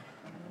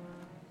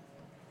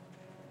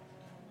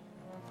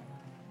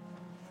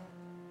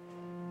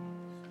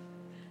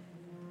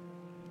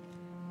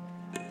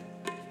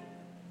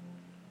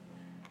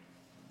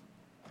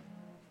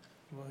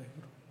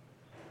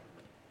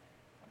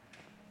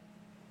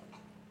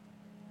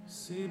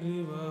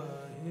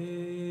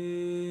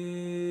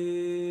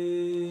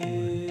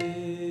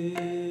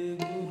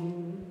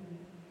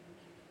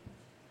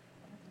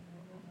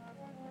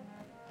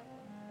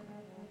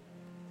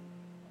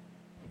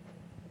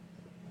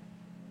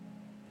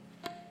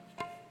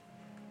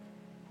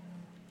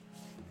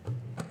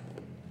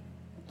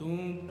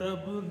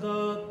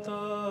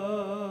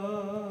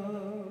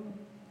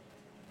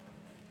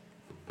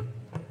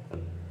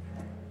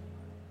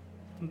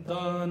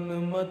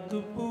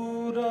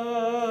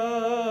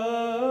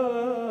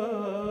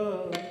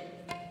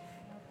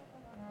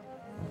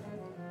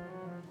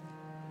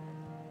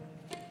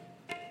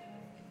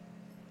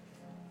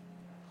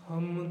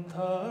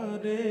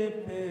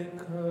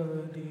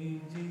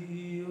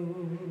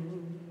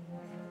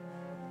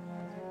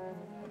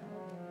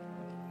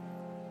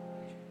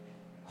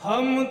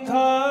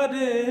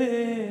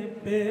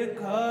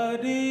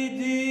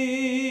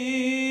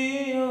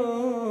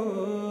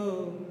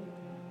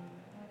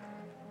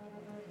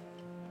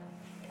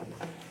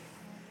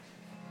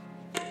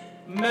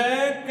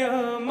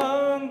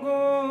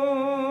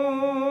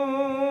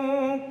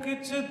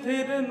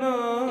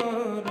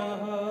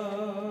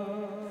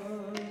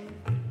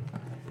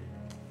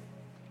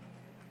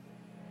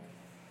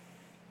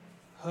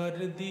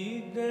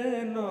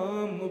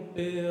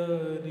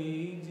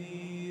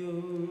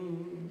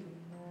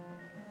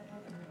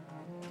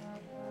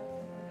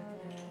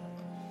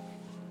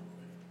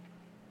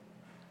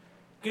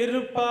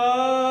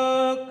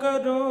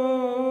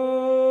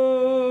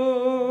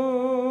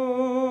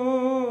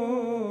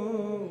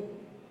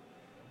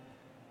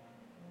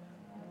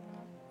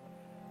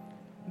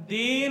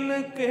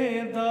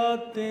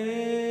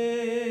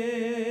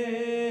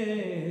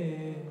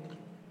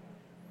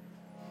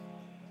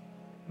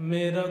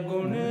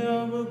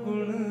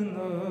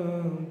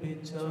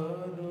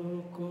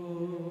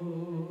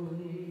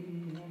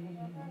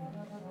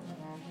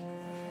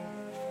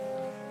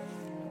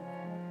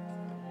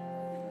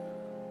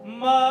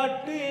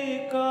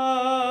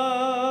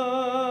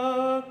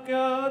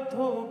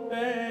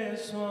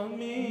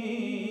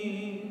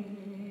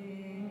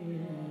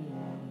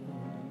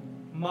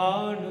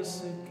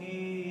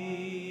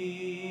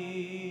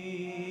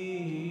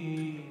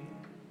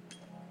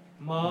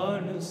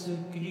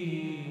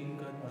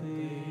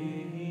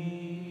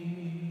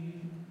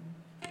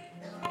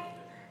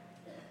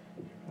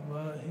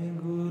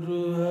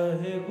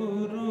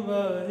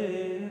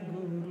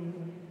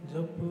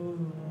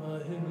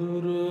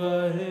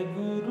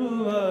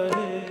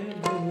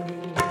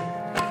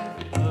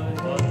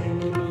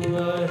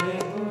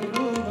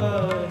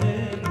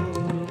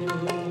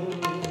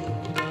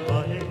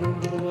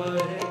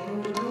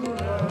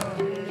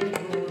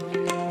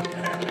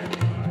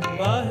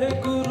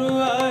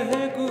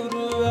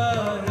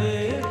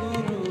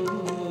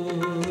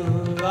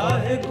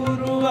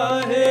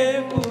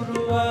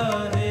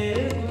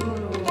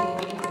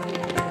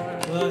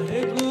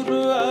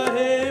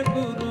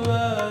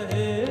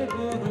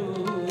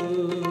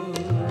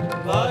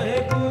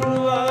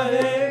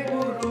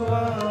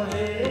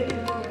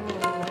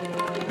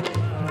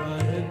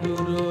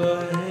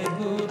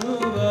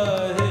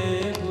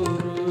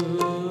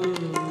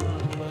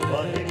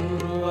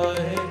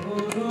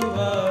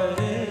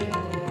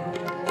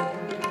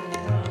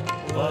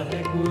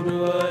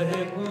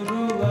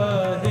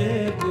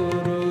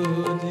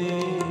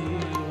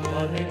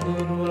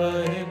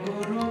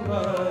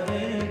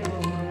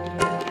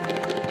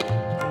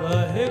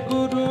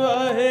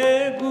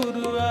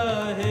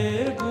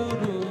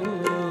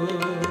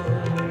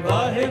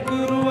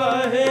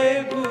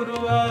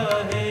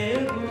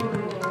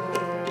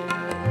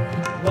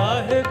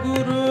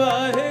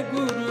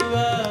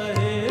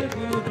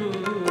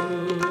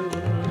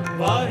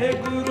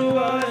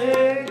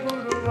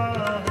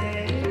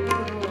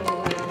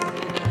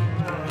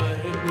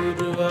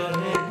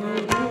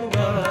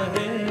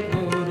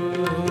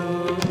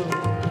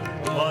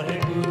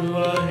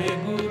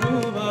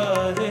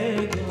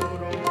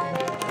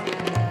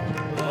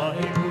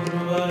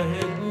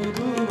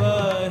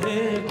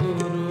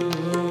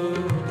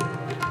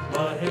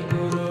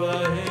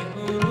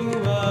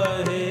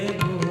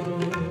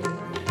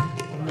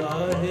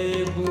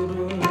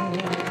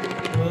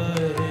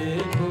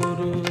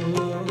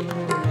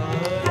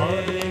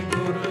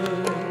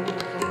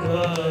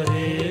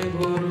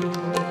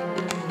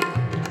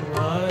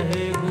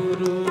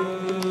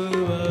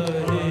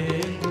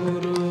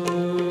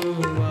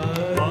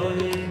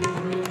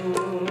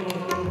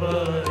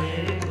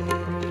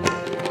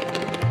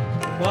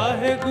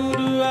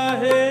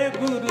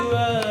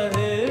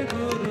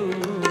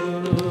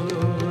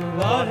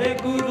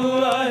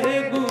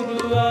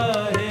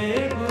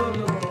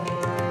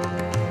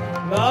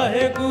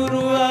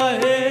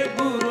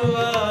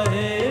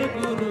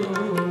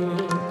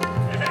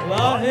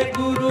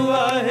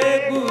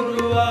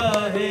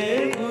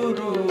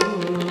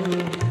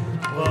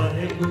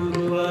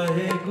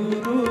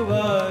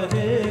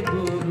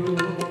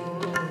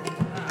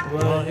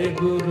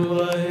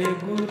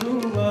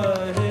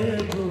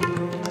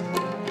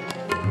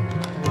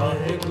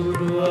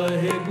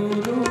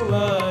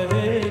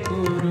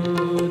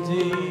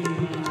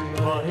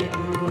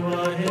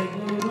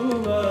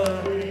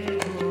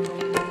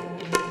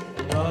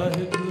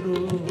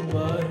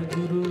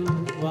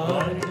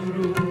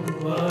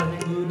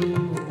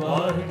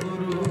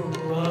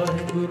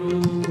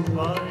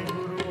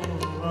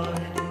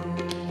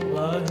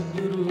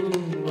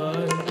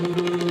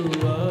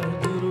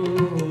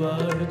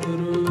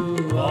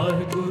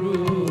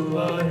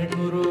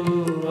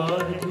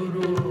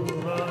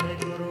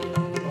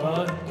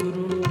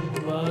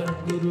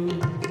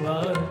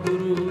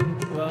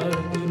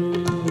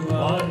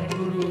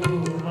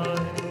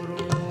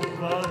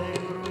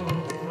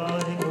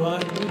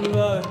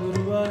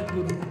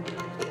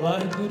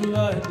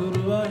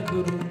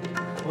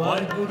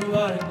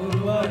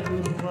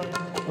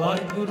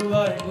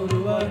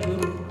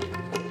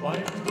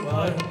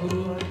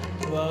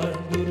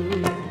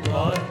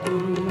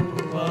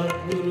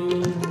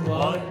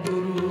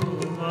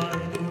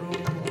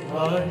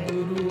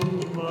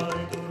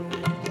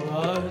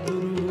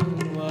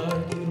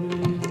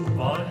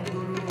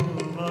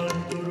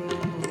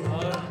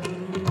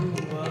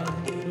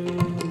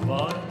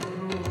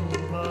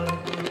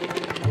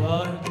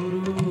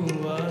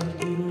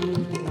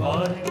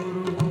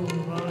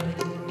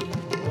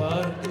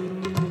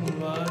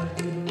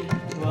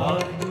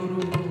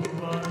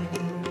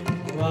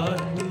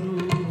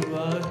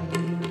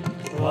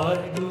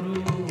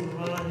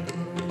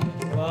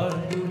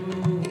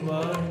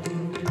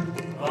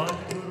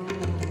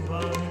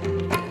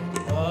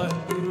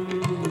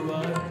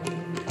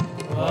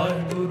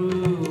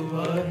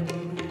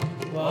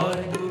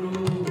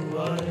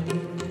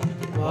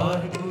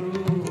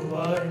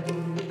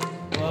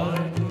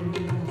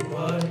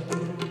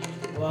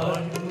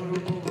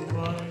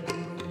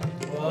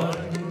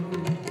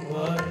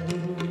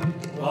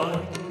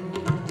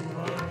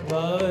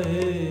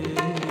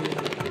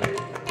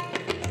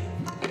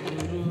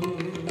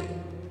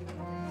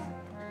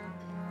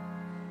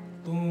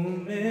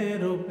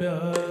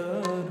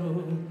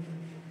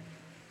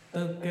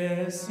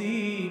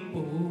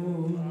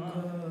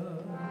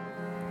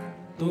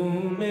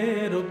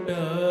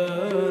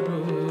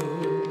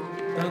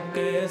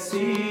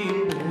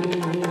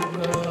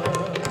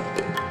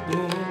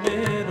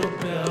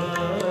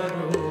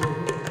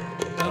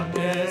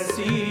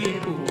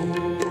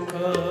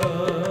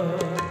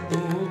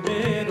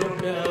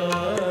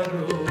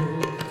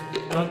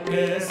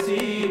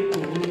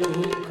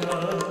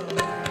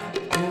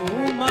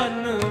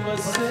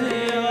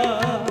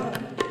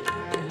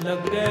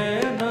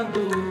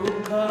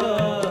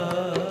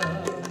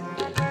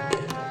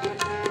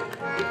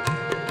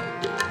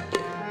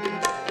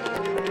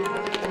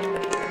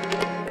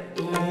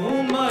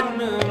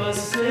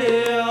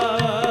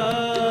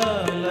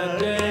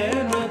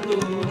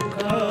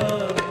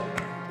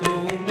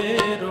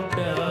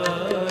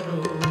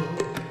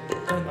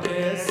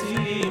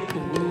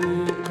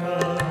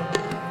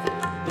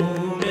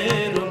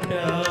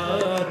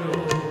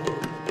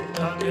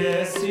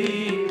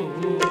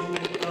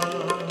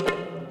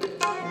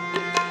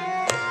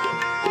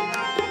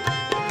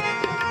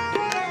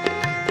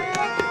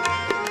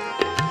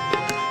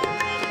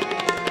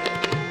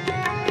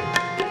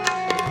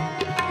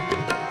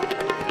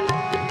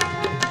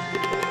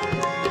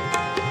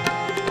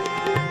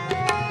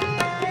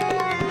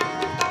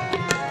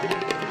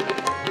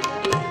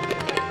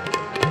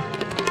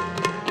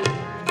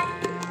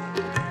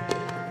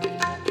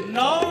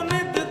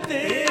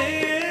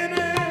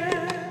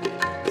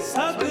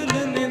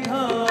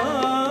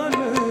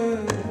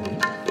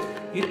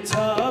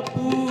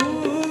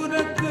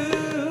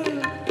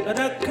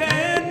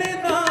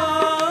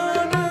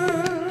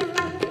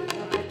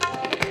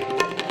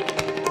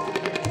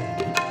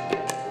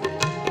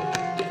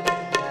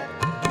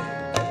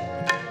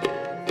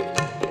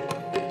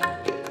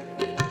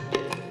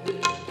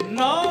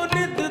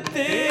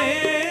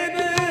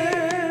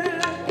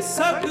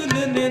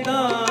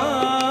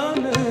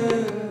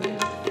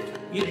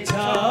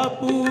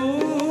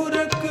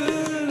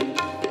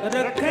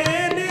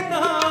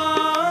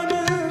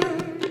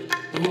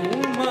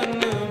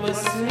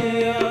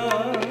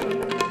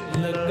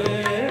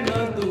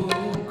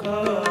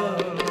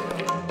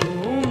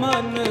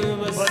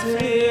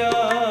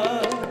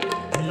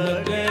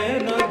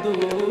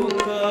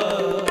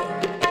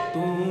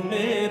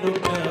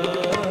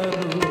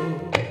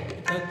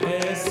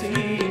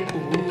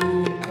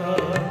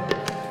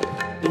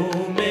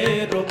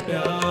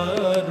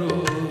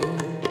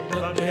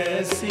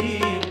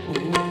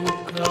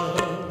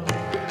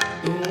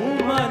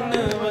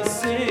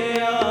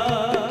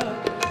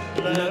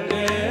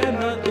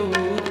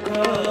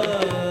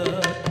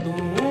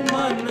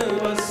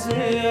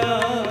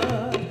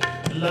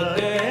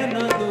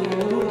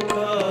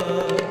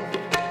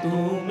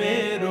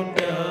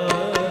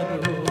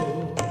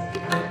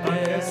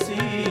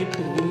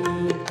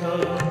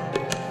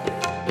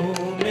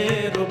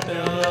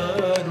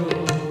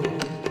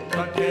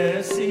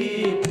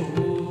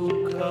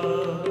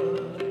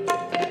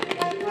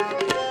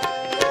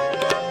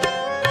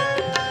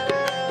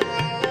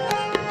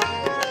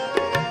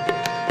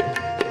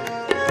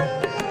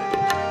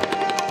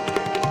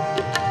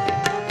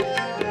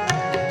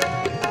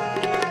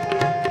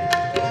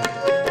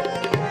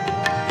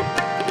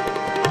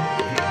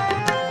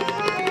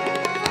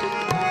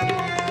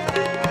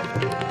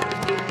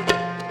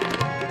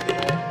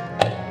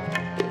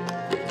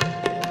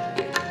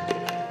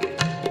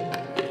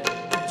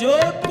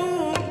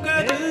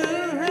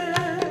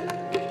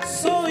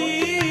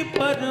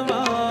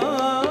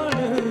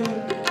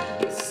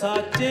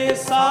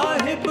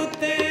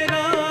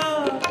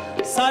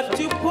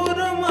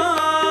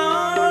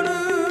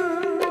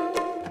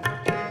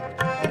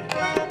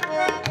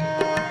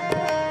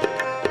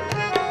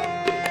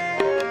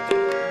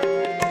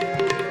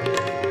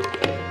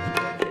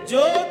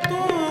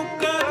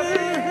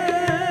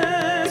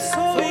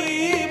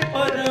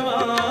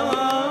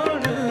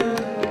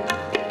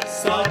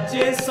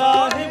ਸਾਚੇ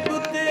ਸਾਹਿਬ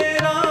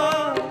ਤੇਰਾ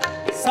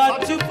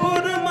ਸੱਚ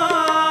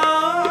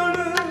ਪੁਰਮਾਨ,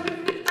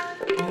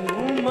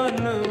 ਤੂੰ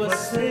ਮਨ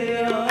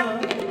ਵਸਿਆ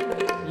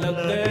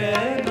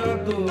ਲੱਗੈ ਨ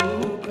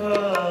ਦੁਖਾ।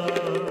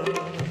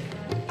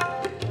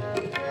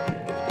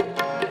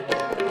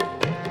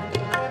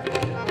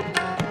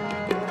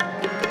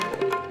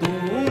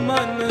 ਤੂੰ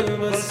ਮਨ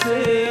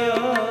ਵਸਿਆ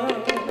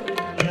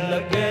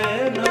ਲੱਗੈ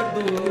ਨ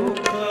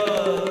ਦੁਖਾ।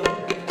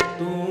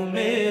 ਤੂੰ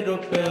मेरो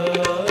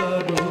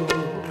प्यारो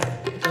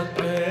था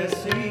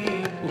कैसी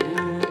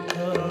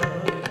भूखा।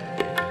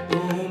 तू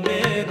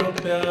मेरो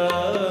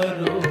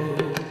प्यारो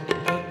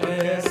था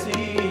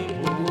कैसी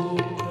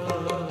भूखा।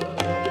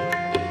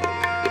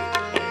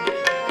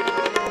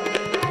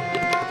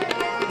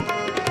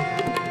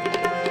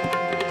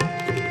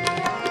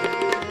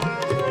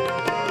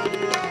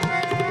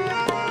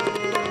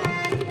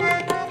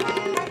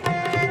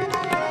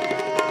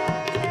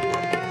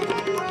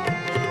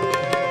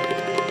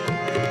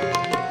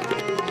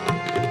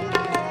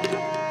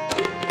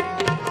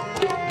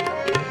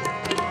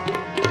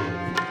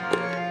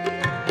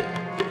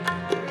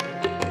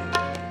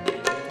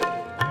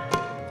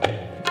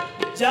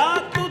 जा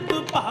तुद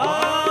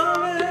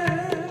भावे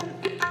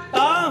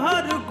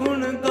ताहर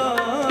गुण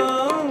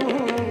गाऊं,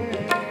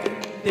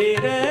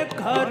 तेरे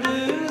घर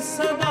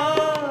सदा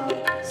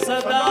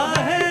सदा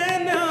है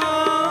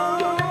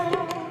न्याय।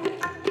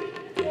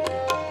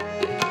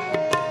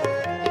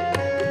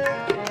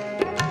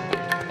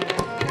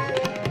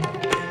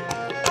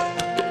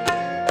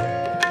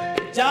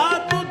 जा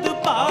तुद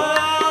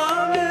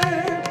भावे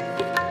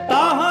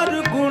ताहर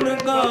गुण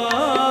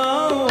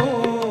गाऊं,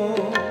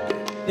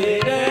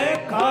 तेरे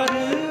घर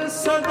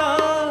सदा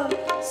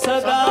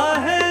सदा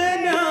है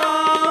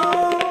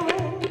न्याय।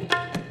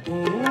 तू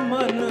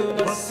मन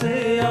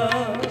वसिया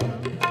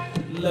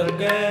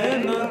लगै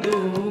न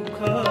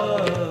दुखा।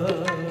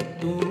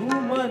 तू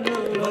मन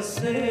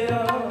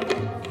वसिया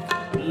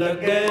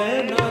लगै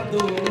न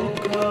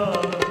दुखा।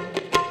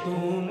 तू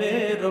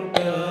मेरो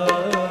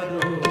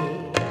प्यारो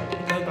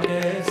था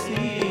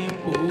कैसी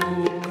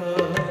भूखा।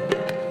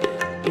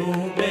 तू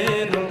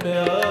मेरो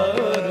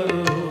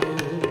प्यारो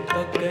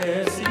था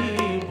कैसी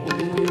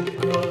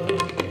भूखा।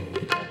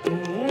 तू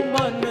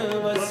मन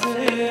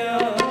वसिया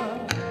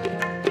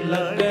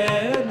लगै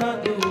न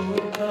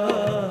दुखा।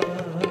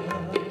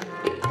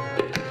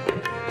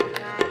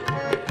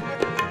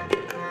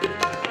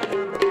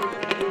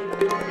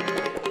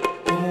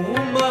 तू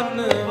मन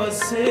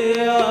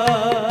वसिया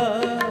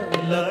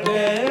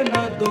लगै न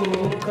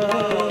दुखा।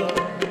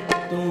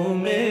 तू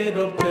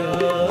मेरो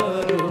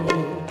प्यारो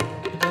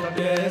था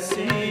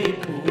कैसी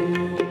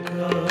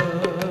भूखा।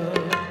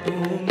 तू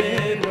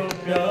मेरो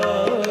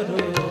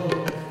प्यारो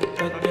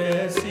था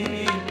कैसी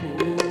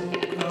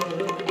भूखा।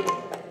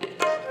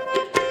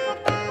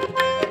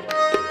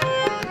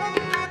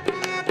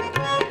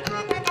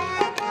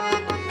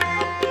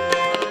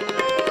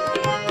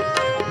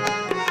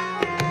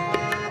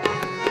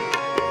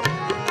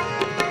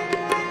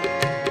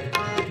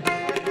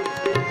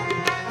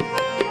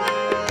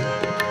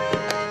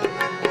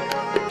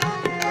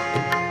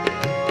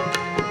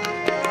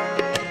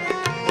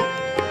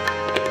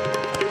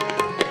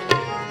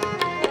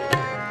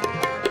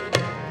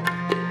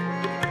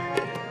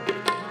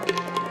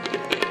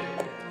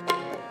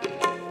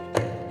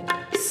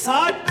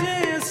 साचे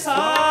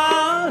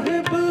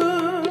साहिब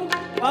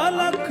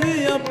अलख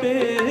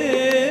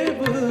अपेब,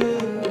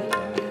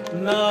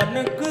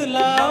 नानक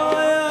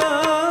लाया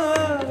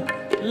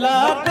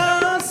लागा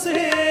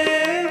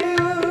सेव।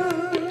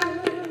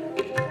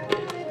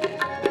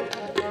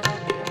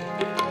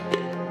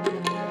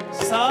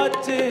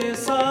 साचे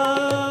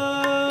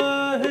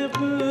साहिब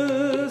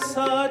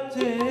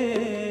साचे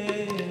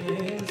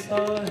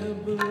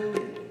साहिब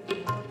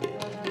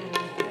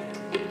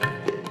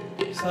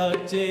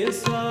साचे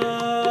साहिब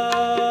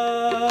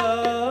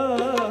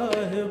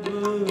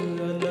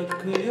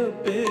अलख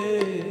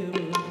अपेव,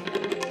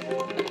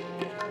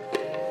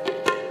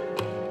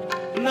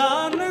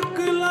 नानक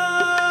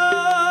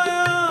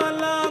लाया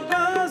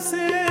लागा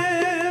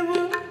सेव।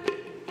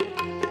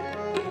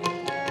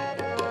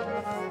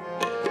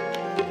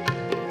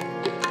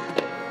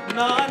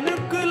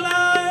 नानक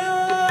लाया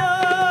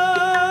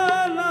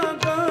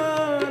लागा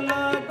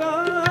लागा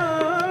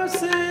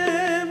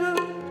सेव।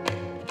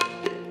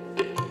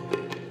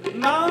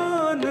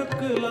 नानक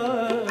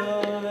लाया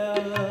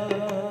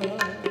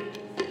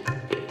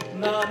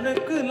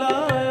नानक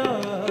लाया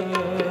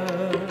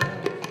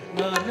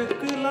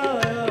नानक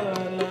लाया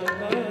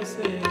लगा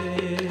से।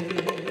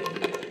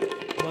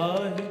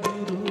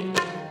 वाहिगुरु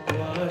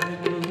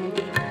वाहिगुरु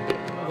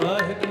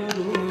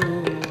वाहिगुरु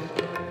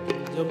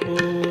जपो।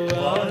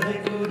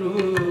 वाहिगुरु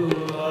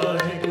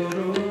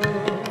वाहिगुरु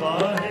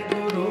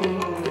वाहिगुरु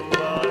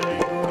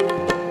वाहिगुरु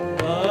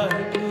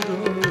वाहिगुरु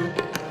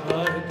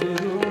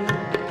वाहिगुरु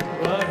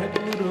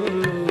वाहिगुरु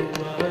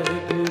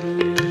वाहिगुरु वाहिगुरु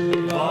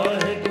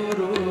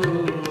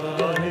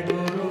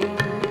वाहिगुरु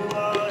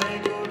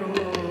वाहिगुरु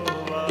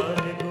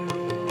वाहिगुरु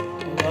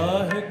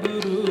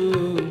वाहिगुरु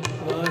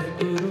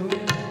वाहिगुरु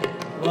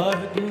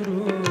वाहिगुरु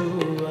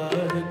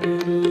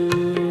वाहिगुरु।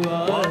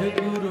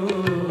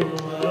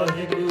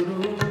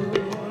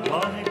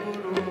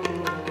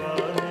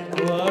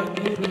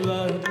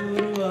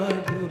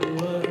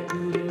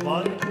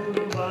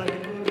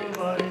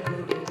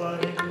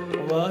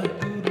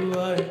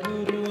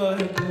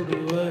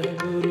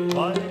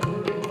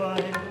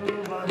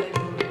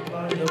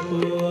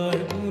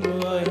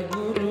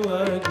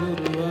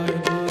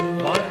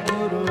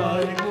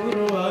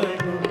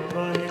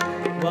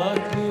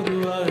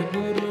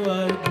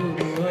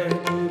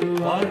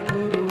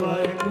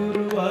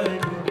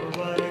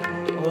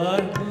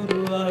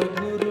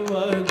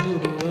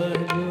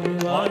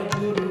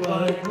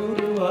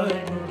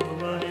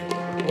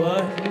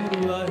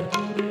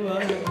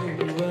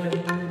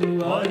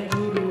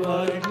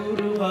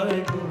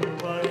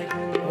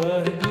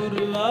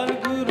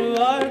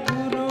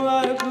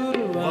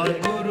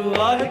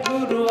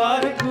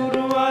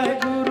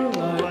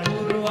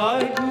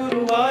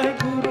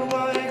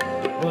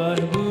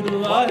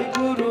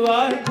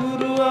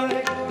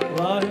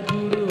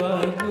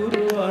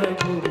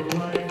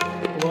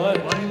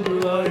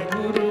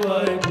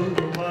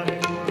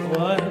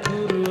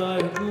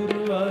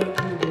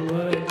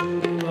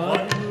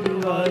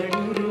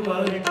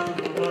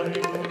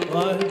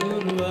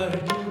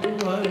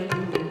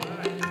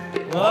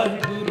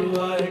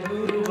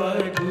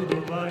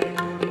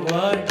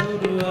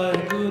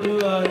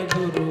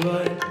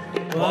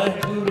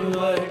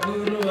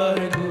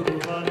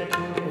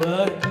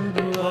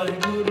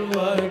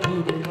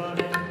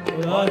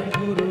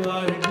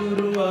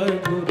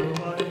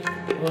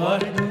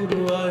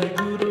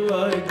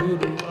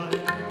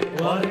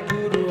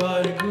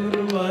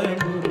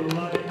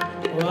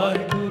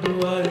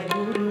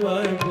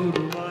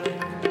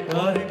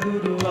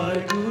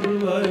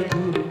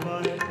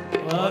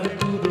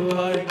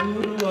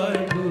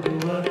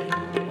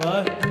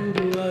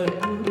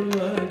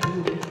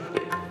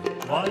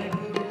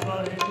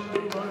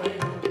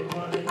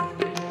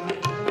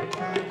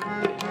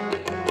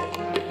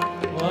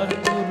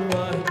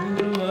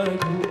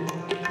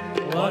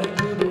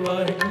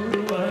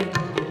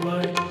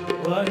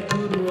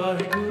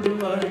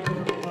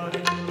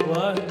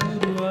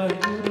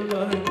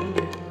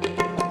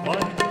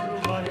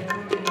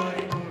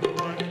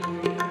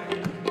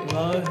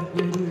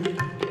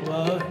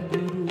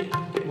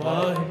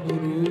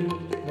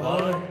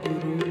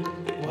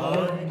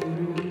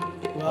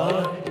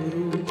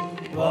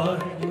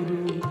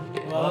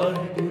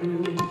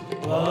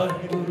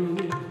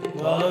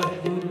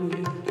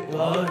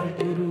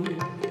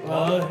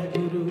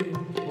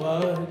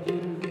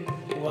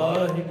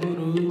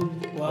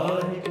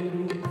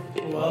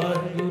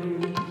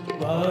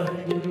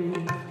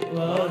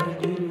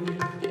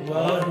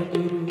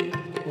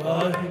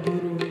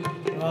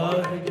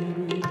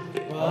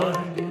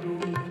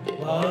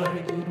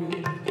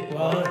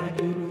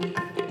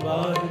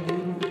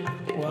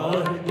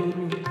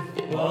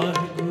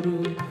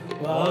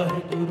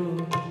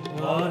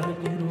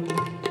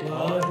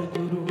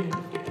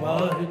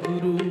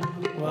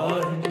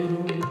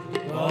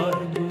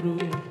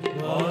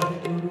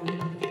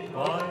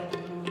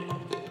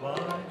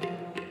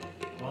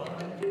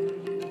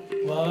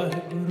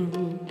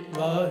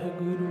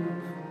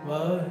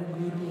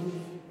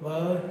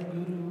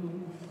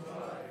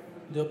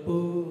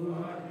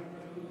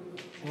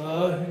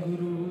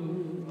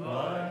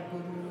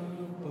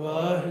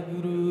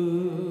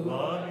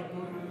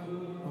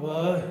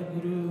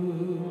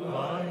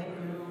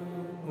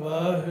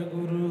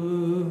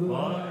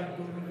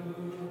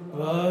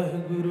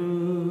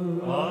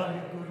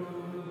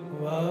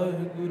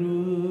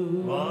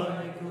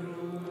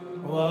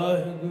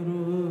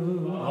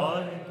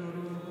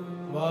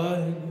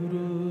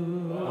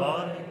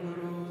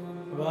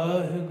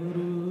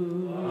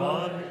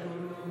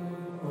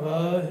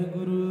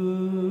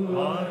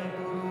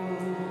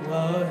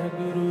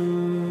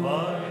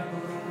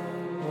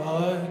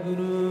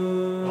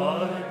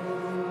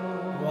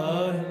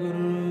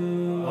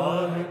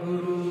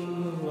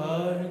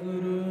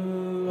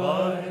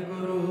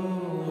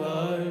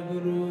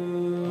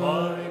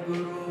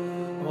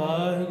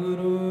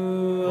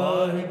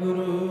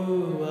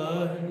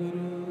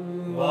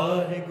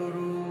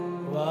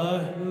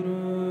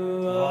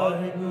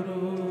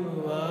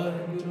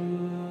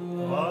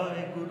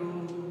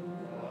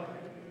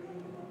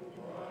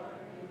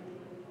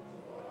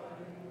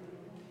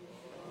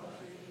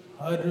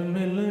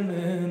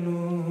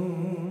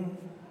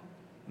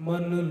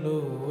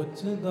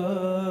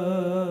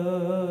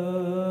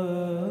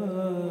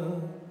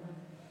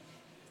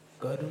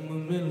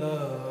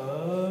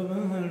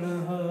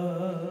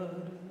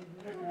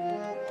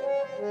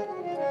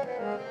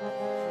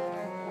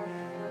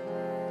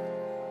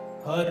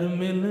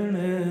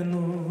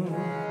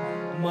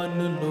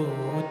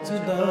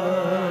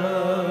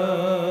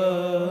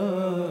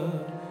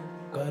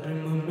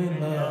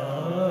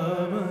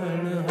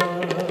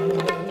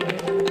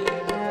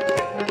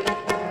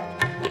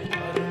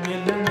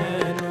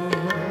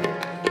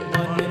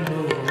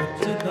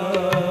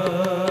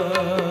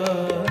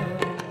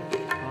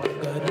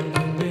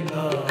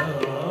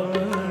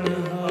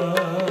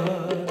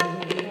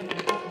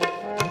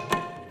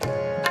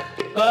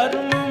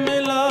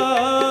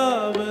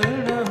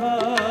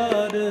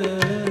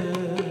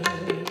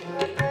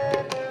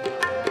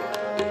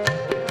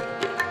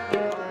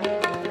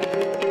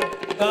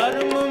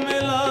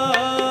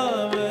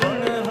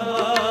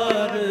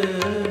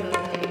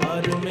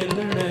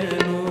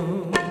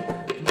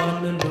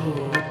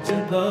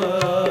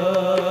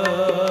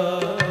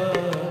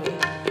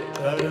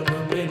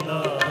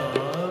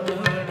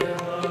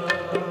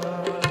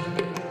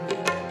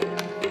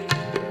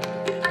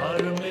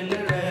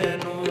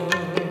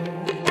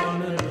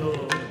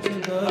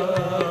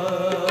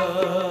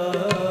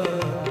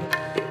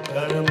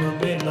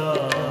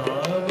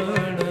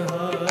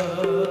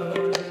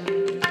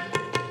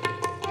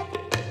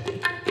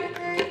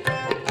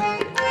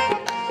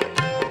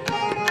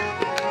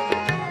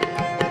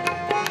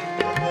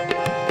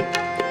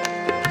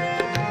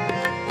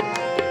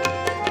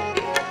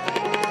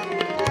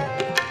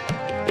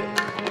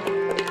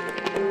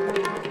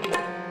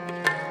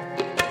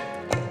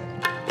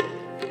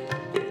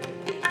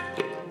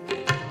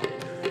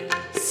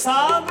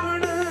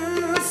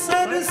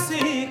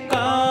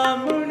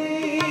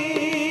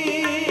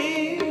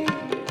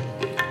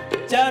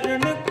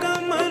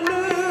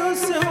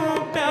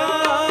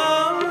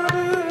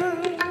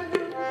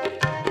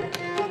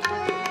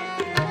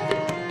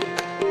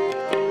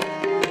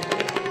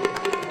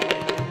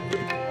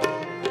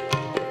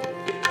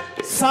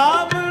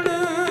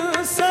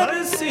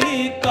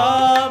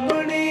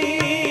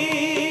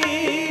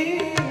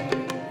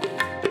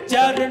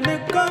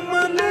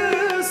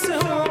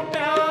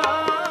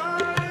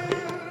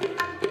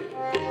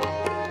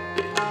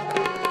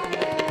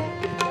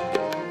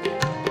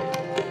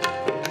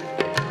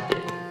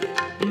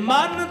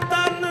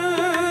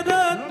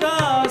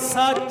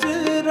 सच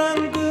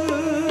रंग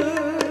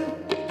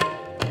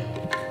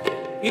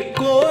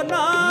इको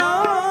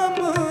नाम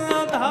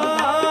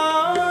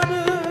आधार।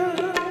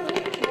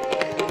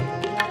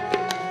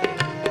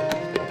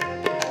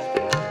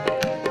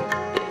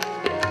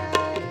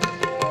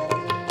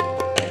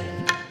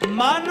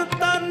 मन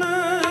तन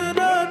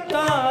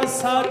रता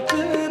सच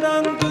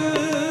रंग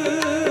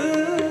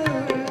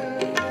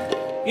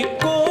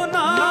इको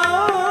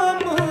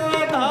नाम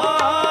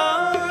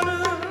आधार।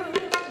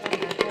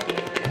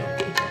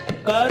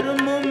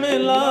 कर्म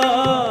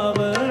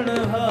मिलावण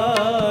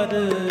हार,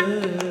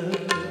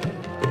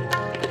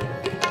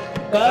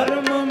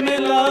 कर्म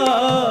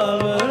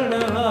मिलावण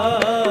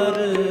हार।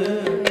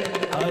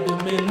 हर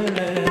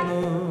मिलने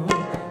नो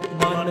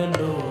मन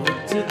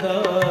लोचदा,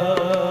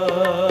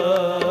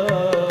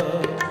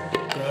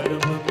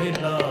 कर्म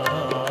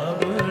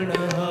मिलावण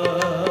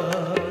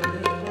हार।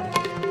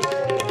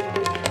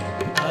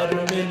 हर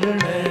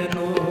मिलने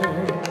नो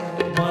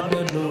मन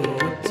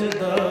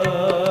लोचदा,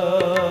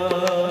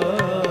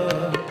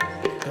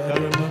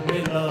 कर्म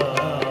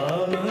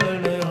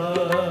मिलावण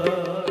हार।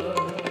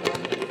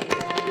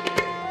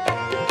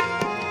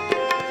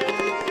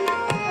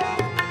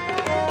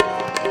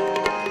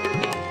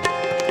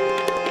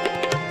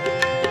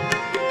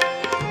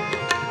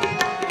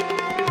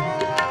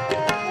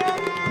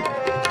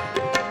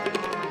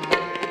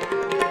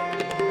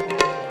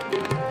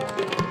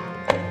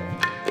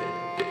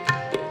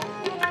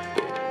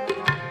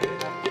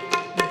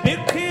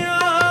 ਵਿਖਿਆ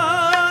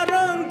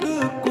ਰੰਗ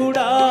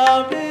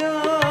ਕੁੜਾਵਿਆ,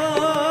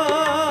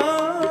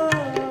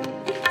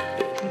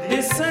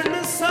 ਦਿਸਣ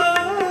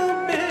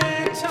ਸਭੇ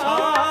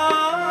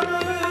ਛਾਰ।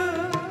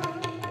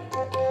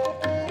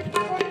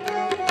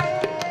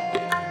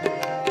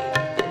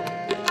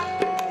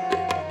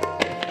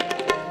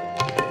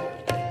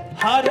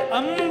 ਹਰ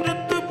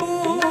ਅੰਮ੍ਰਿਤ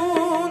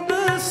ਬੂੰਦ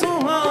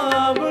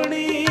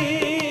ਸੁਹਾਵਣੀ,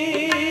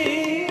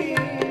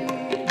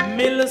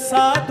 ਮਿਲ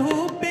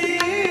ਸਾਧੂ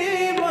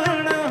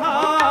ਪੀਵਣ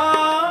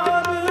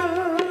ਹਾਰ।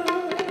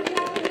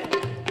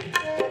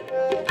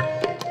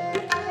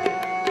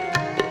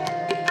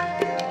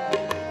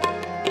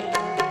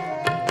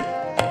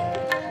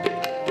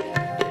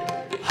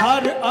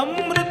 ਹਰ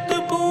ਅੰਮ੍ਰਿਤ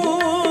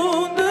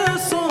ਬੂੰਦ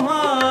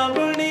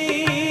ਸੁਹਾਵਣੀ,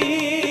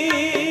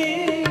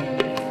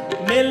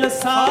 ਮਿਲ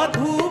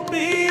ਸਾਧੂ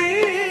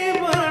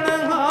ਪੀਵਣ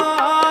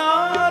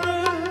ਹਾਰ।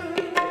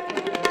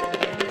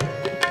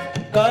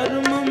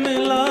 ਕਰਮ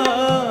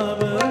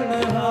ਮਿਲਾਵਣ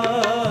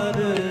ਹਾਰ,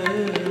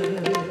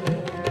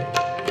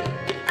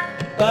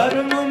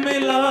 ਕਰਮ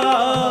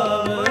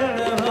ਮਿਲਾਵਣ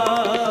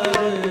ਹਾਰ।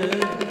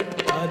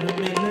 ਹਰ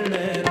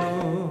ਮਿਲਣੇ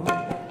ਨੂੰ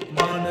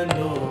ਮਨ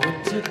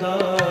ਲੋਚਦਾ,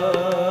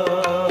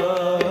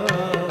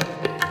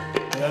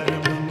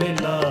 ਕਰਮ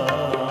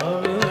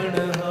ਮਿਲਾਵਣ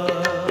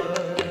ਹਾਰ।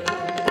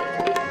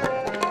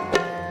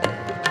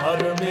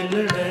 ਹਰ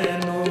ਮਿਲਣੇ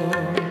ਨੂੰ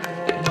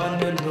ਮਨ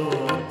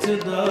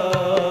ਲੋਚਦਾ,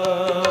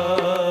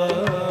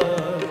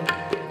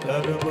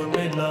 ਕਰਮ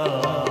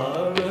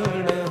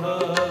ਮਿਲਾਵਣ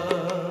ਹਾਰ।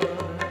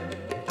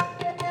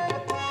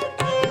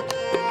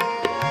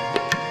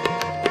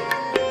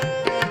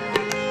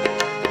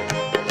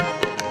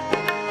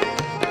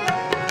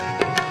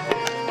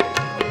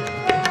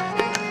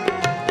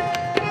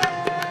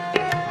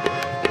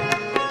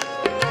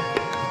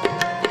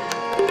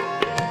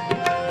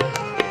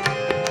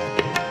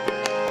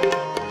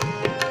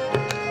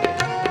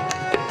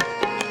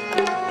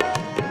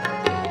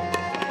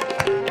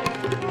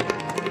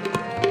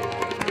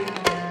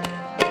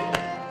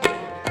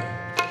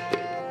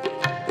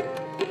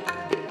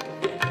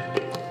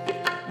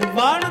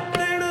 ਵਣ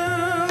ਤਿਣ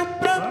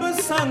ਪ੍ਰਭ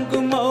ਸੰਗ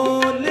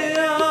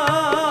ਮੋਲਿਆ,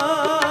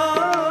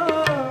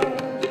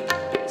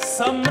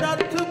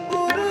 ਸਮਰੱਥ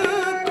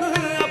ਪੁਰਖ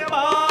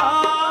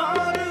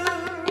ਅਪਾਰ।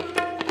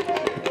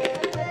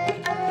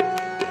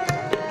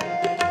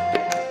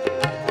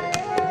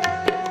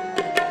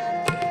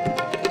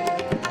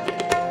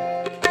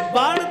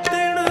 ਵਣ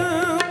ਤਿਣ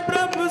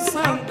ਪ੍ਰਭ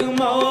ਸੰਗ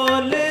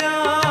ਮੋਲਿਆ,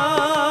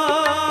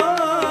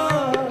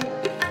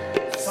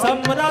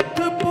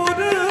 ਸਮਰੱਥ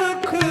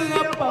ਪੁਰਖ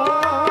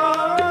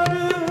ਅਪਾਰ।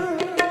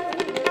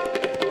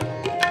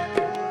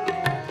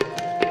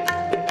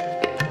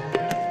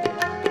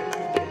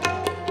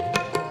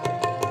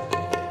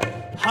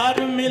 ਹਰ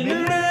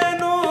ਮਿਲਣੇ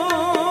ਨੂੰ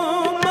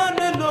ਮਨ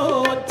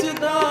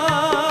ਲੋਚਦਾ,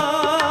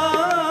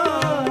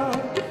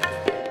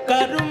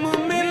 ਕਰਮ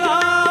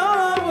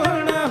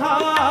ਮਿਲਾਵਣ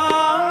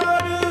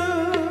ਹਾਰ।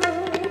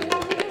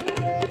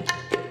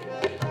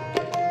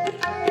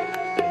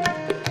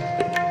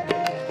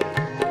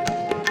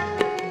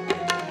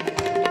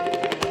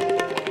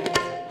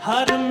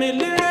 ਹਰ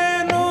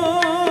ਮਿਲਣੇ ਨੂੰ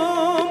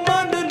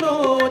ਮਨ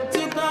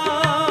ਲੋਚਦਾ,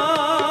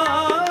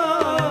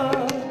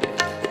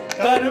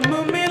 ਕਰਮ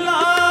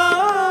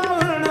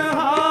ਮਿਲਾਵਣ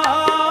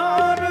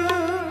ਹਾਰ।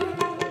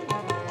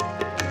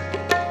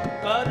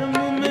 ਕਰਮ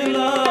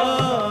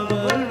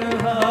ਮਿਲਾਵਣ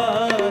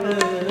ਹਾਰ,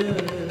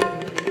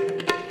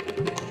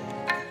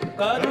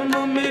 ਕਰਮ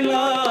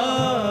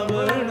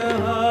ਮਿਲਾਵਣ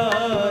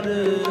ਹਾਰ।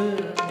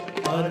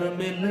 ਹਰ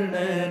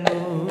ਮਿਲਣੇ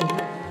ਨੂੰ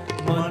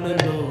ਮਨ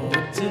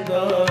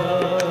ਲੋਚਦਾ,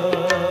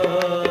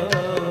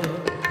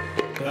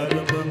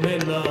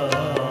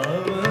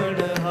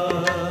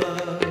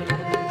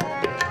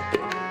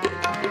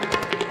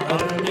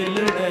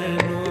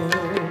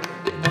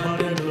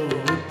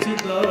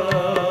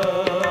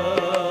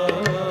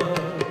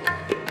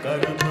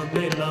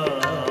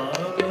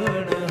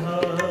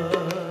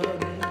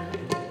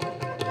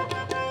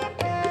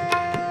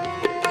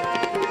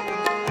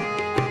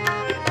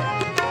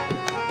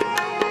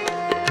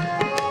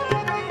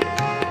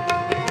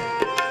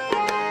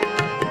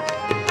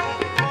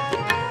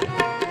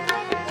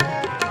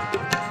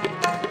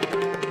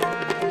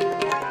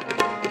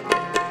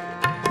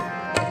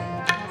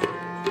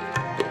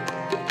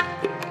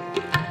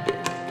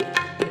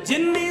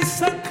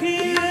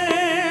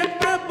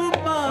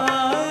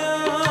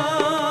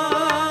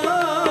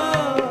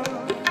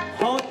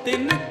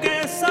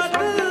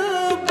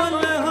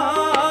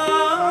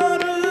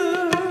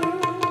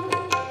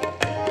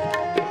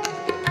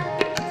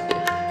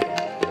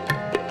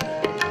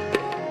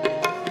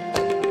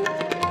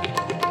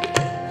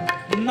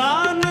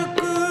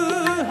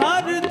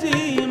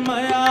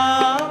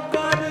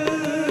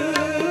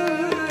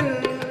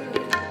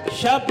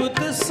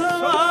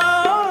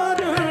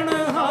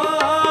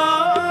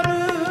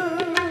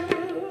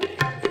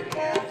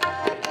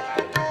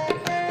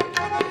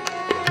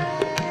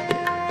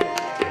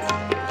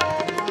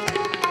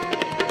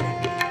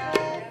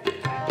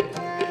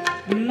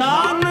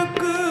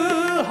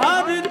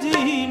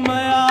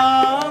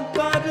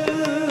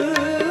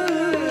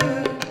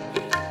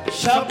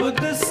 शब्द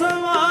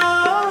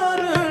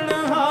सवारण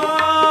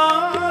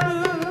हार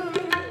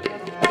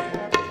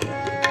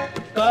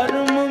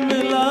कर्म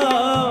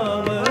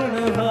मिलावण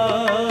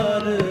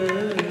हार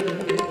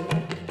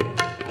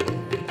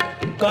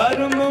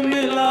कर्म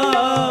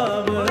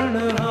मिलावण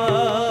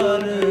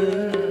हार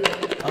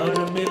हर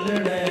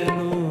मिलने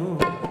नू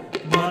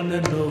मन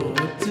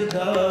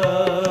लोचदा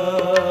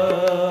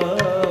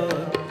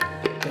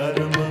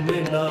कर्म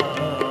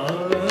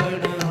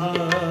मिलावण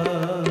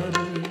हार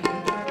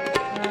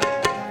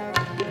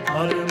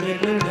हर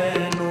मिलने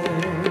नू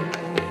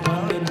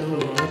मन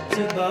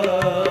लोचदा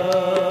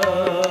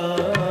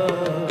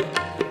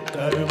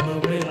कर्म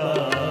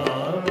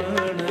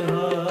मिलावण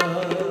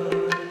हार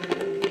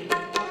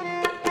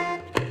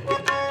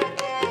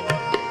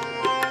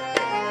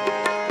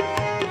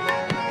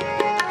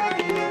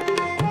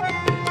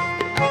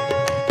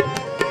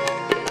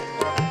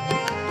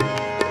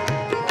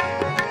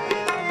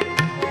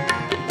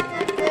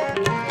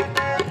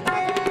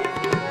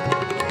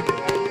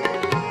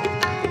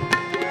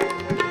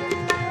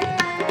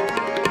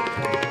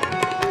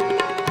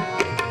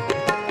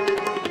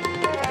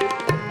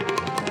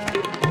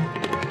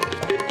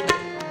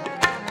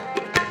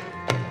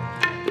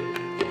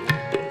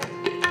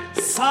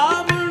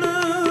सावण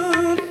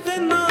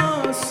तिना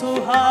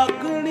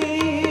सुहागणी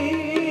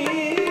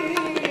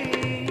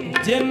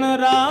जिन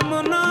राम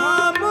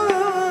नाम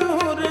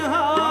मुरहार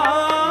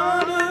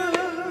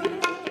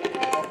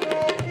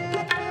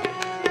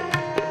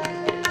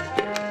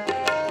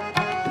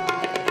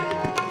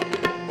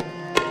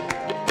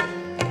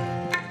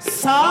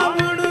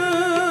सावण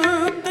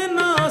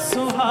तिना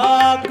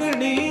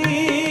सुहागणी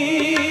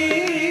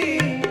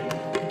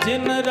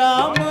जिन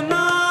राम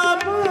नाम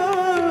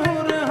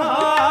मुरहार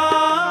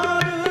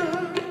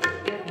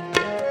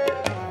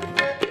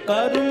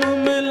कर्म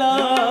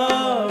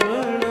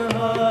मिलावण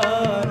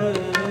हार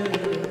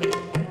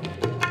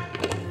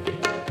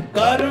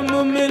कर्म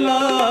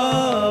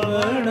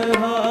मिलावण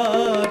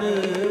हार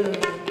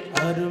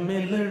हर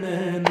मिलने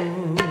नू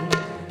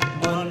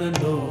मन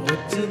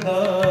लोचदा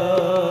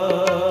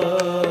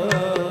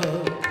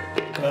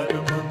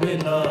कर्म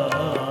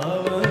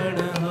मिलावण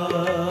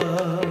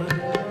हार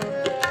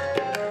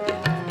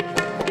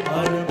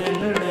हर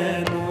मिलने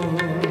नू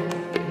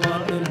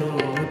मन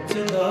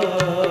लोचदा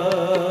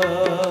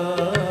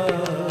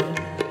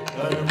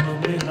कर्म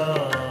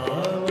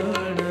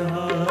मिलावण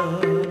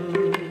हार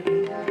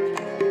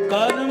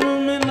कर्म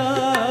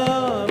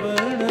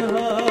मिलावण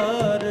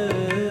हार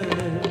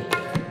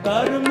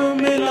कर्म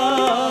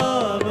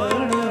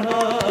मिलावण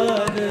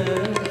हार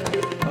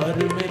हर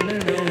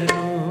मिलने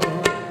नू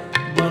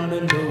मन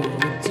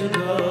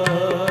लोचदा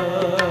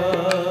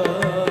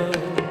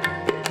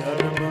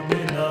कर्म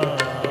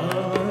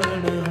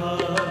मिलावण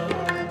हार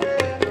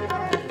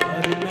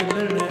हर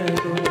मिलने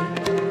नू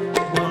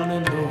मन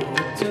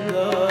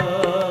लोचदा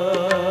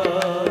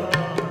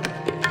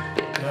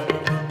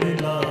कर्म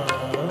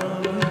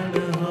मिलावण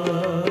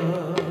हार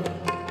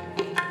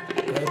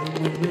कर्म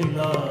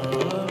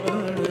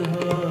मिलावण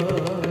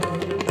हार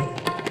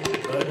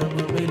कर्म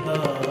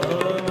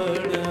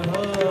मिलावण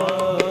हार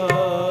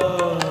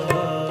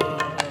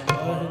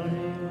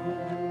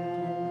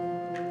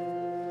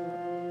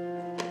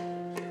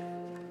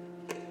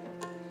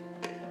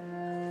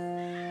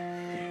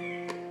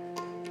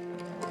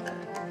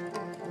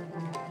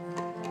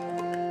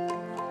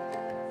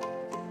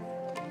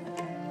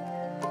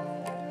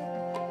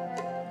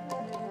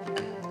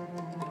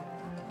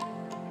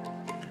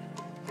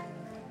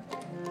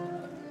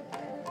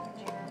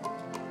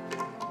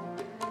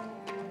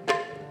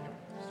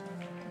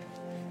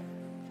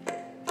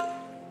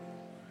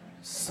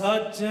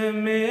सच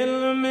मेल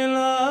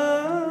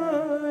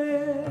मिलाए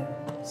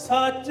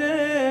सच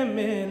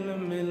मेल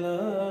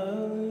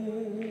मिलाए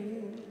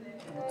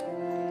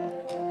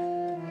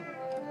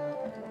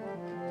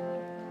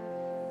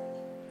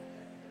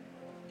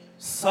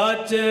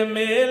सच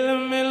मेल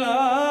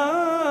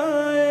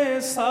मिलाए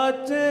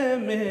सच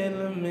मेल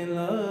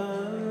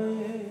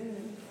मिलाए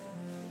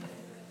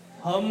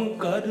हम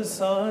कर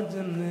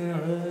साजन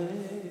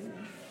आए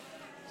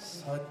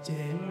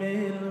सचे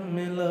मेल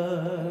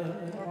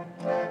मिलाए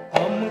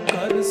हम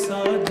कर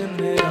साजन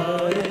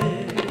आए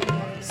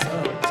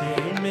सचे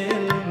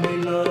मेल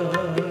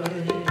मिलाए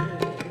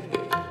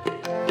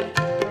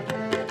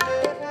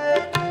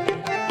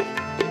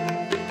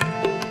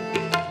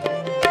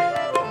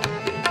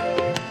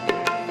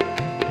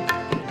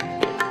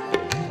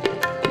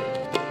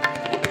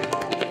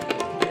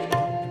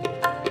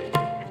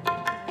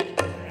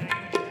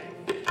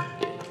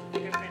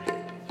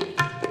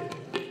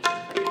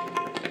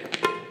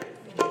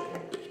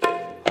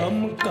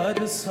हम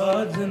कर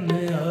साजन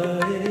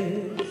आए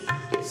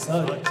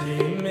साचे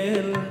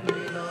मेल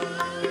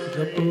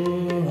जपो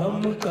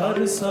हम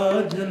कर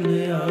साजन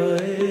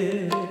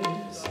आए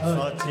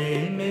साचे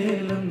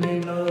मेल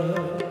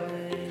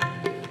मिलाए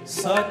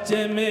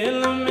साचे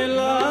मेल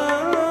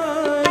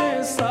मिलाए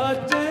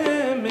साचे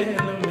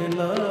मेल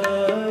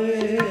मिलाए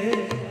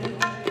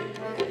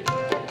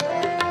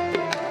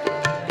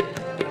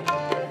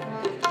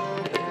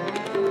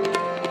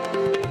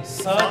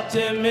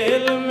साचे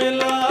मेल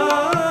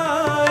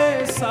मिलाए,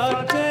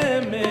 साचे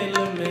मेल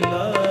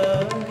मिलाए,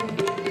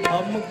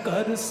 हम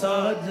कर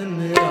साजन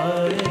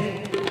आए,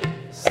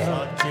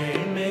 साचे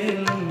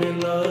मेल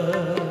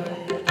मिलाए,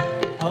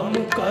 हम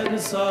कर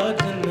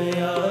साजन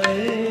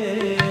आए,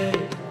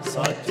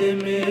 साचे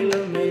मेल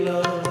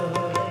मिलाए।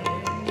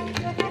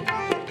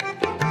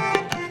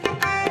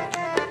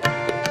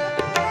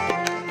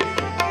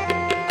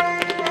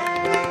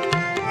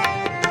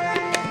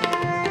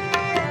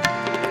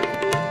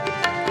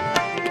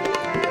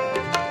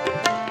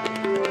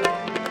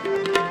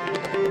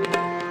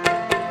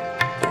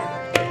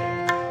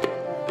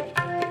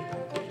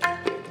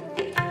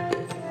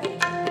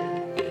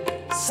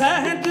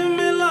 सहज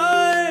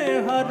मिलाए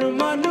हर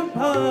मन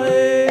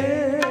भाए,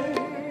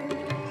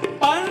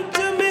 पंच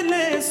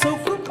मिले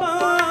सुख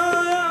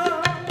पाया,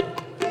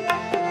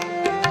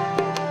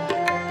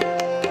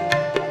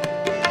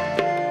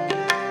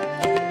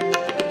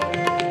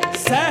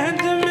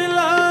 सहज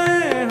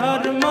मिलाए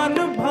हर मन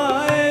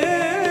भाए,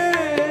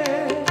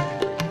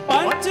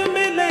 पंच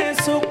मिले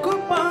सुख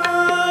पाया।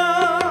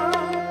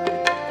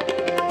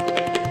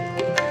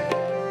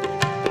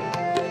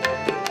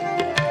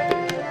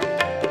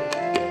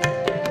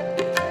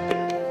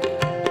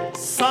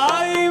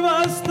 साई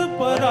वस्त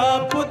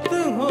परापुत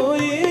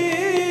होई,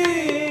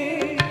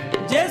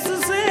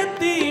 जिससे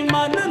ती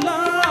मन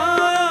लाया,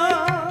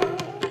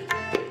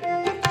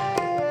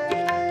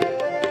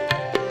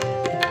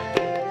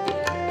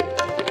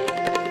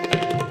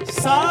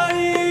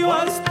 साई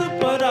वस्त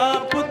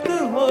परापुत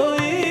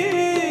होई,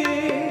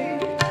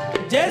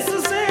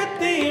 जिससे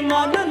ती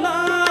मन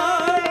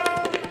लाया,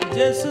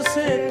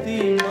 जिससे ती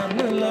मन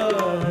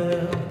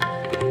लाया,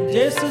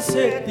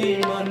 जिससे ती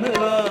मन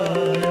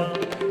लाया,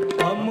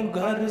 हम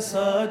घर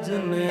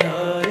साजन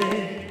आए,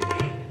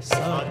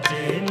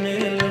 साचे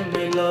मेल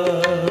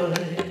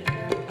मिलाए,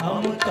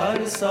 हम घर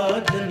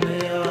साजन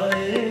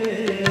आए,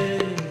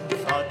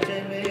 साचे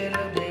मेल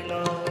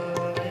मिलाए,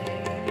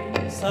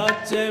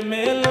 साचे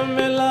मेल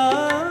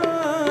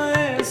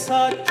मिलाए,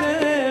 साचे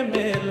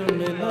मेल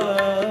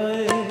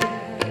मिलाए,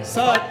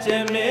 साचे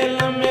मेल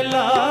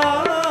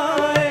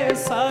मिलाए,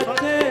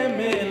 साचे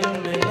मेल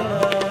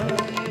मिलाए,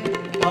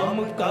 हम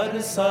कर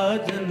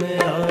साजन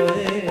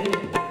आए,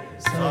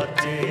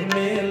 साचे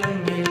मेल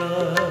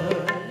मिलाए,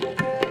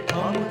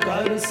 हम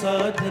कर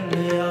साजन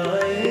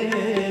आए,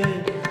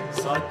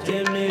 साचे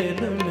मेल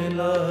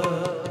मिलाए।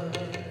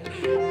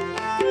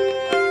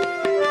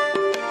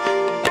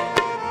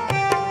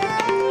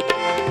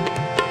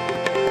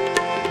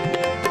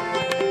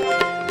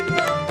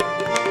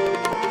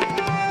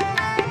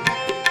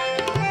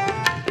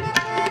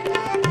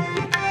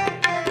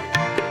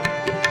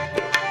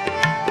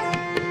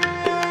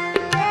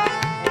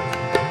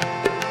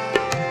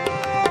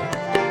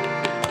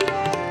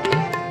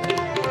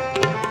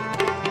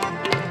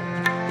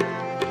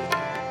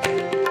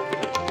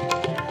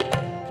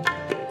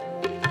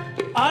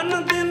 अन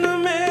दिन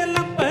मेल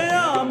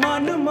पया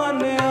मन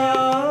मनिया,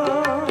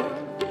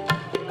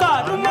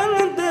 घर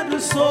मंदिर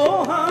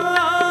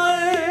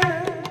सोहाए,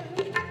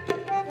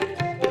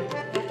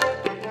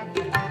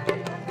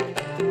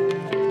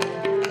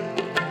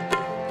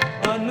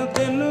 अन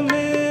दिन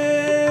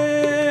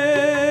मेल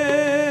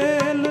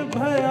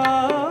भया,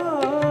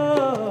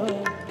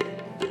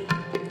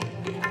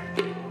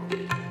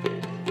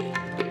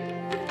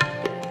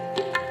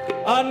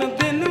 अन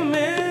दिन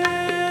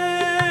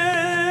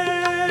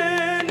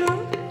मेल,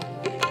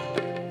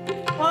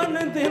 अन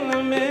दिन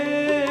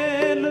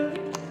मेल,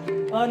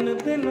 अन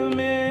दिन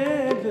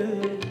मेल,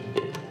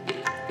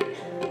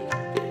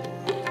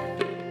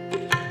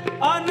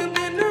 अन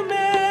दिन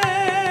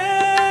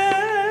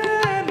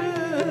मेल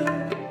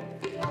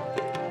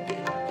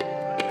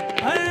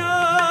भया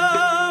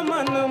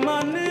मन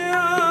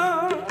मनिया,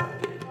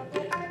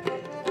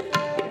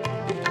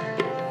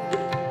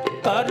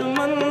 कर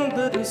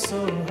मंदिर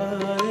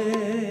सोहाए,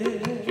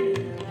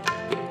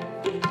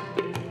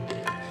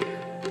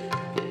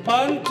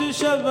 पंच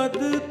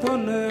शब्द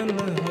धुन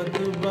नहद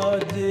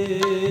बाजे,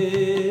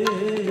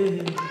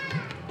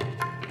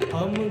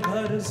 हम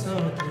घर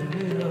साजन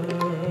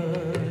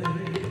आए,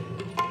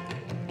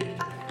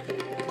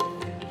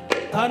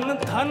 धन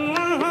धन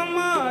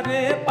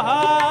हमारे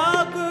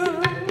भाग,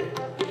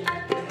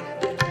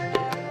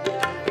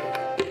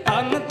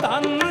 धन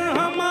धन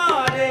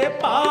हमारे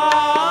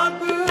भाग,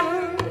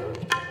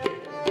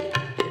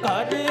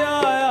 घर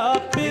आया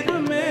फिर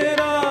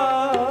मेरा,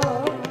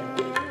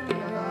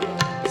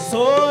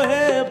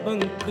 सोहे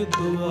बंक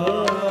दुआ,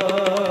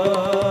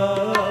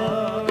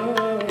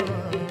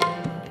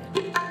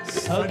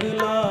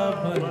 सगला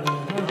बना,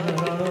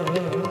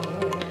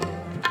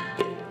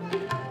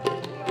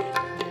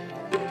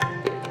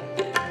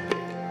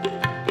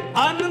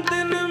 अन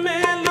दिन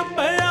मेल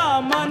पया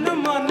मन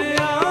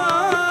मनिया,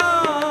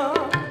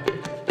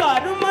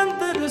 घर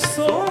मंदिर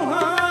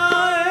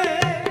सोहाए,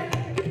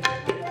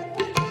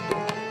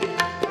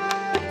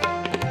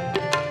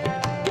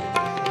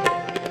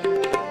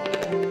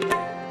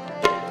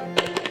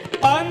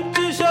 पंच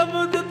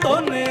शब्द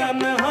तोने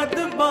अनहद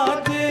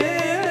बाजे,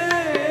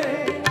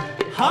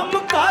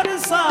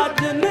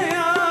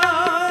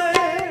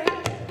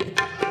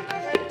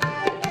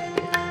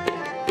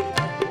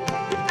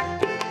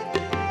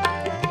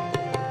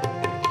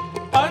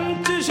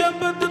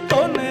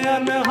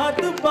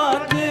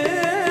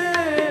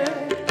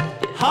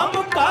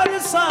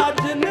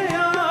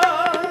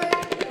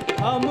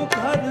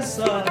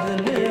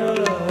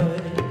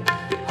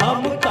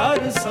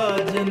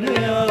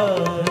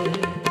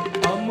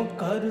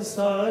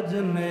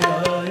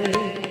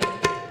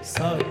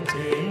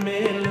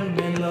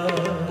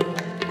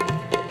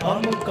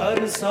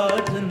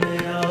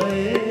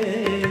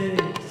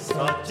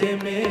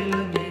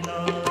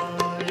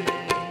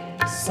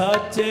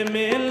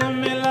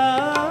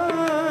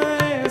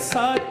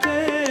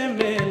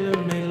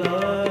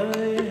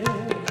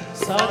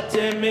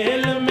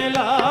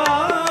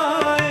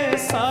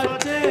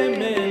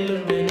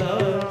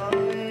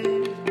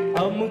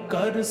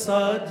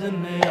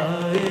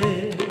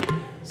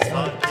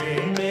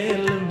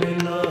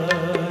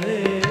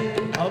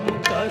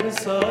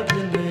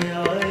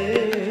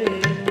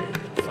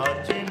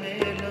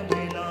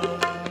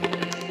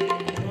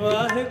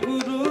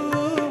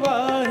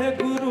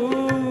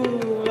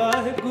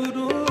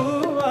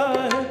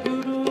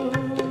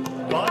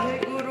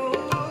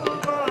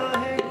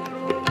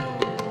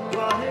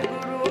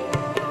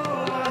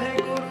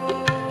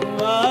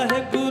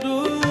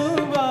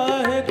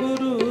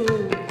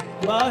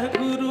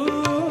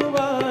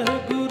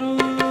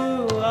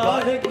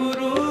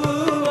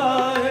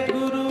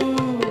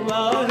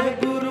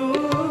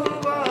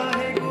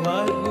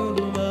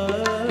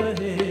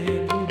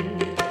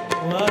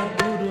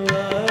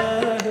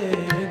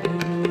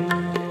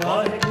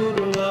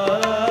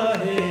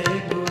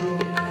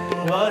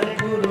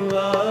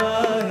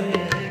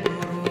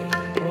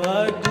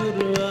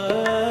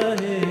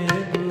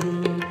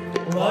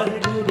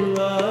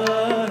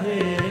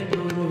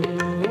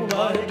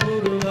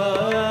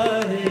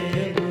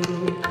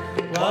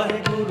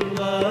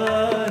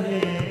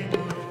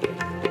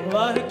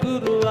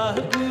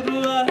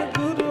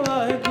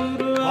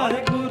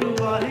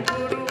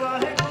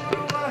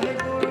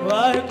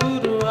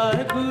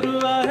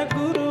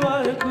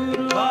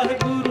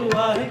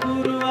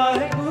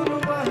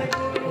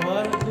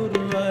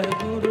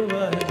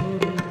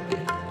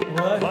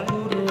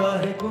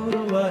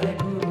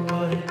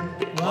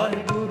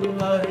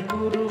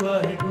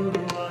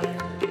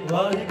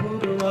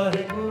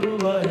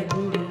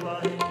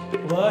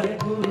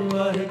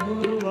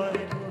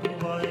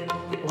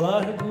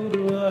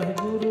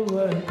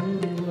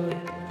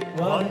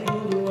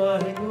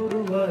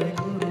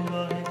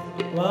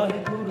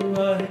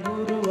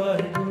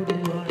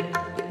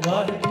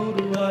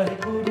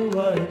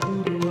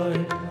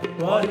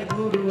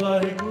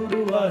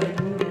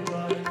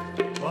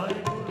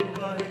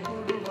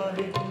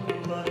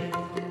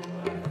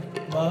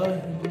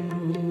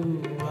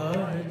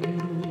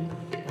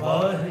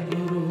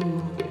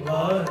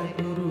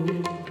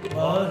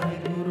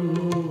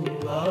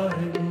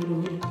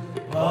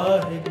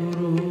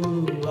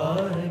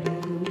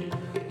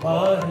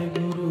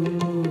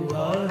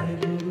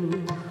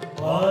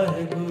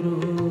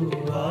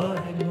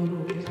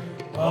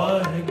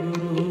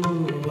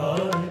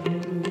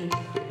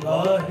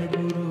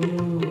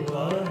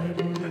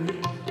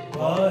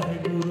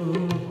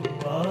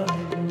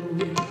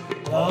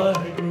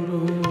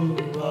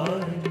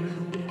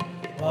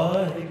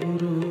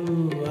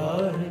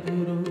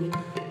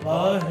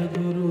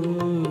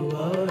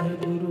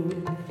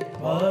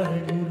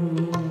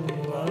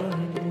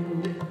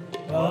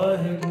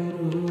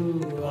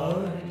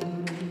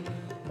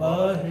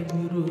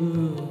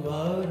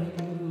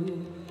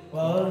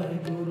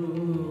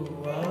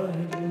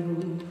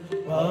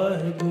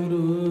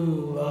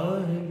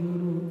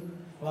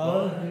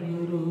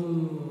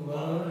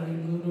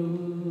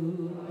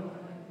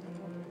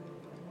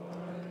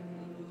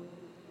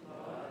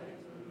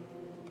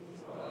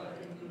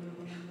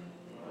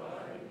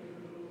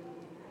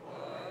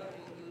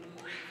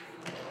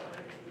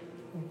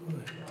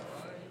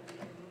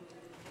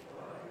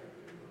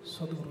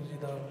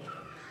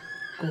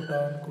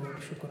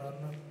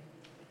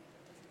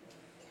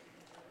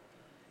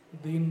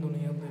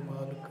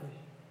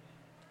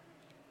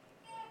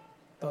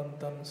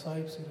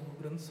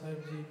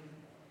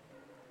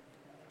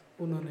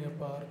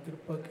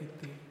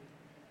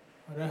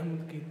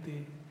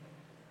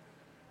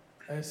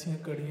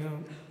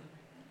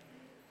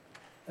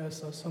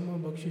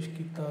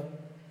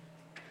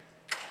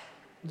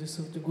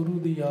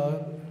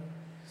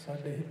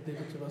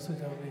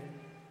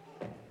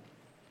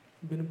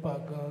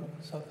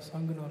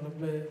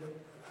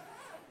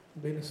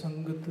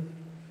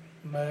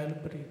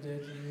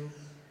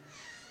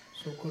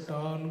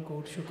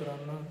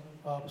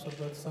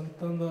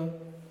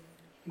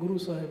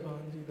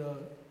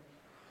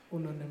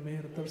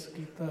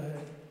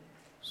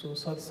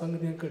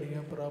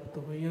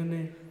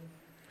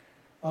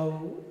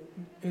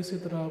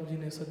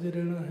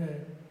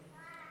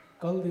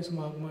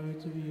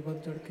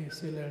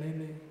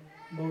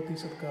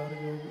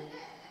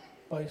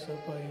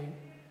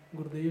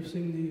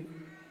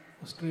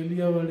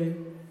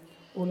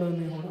 ਉਹਨਾਂ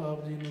ਨੇ ਹੁਣ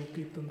ਆਪ ਜੀ ਨੂੰ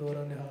ਕੀਰਤਨ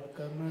ਦੁਆਰਾ ਨਿਹਾਲ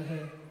ਕਰਨਾ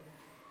ਹੈ।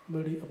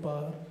 ਬੜੀ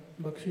ਅਪਾਰ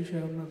ਬਖਸ਼ਿਸ਼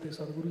ਹੈ ਉਹਨਾਂ 'ਤੇ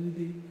ਸਤਿਗੁਰੂ ਜੀ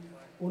ਦੀ।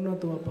 ਉਹਨਾਂ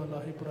ਤੋਂ ਆਪਾਂ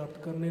ਲਾਹੇ ਪ੍ਰਾਪਤ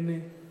ਕਰਨੇ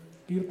ਨੇ।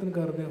 ਕੀਰਤਨ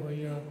ਕਰਦਿਆਂ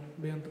ਹੋਈਆਂ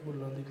ਬੇਅੰਤ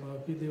ਭੁੱਲਾਂ ਦੀ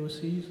ਮਾਫੀ ਦਿਓ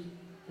ਸੀਸ।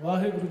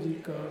 ਵਾਹਿਗੁਰੂ ਜੀ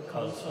ਕਾ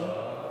ਖਾਲਸਾ,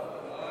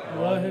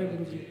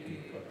 ਵਾਹਿਗੁਰੂ ਜੀ ਕੀ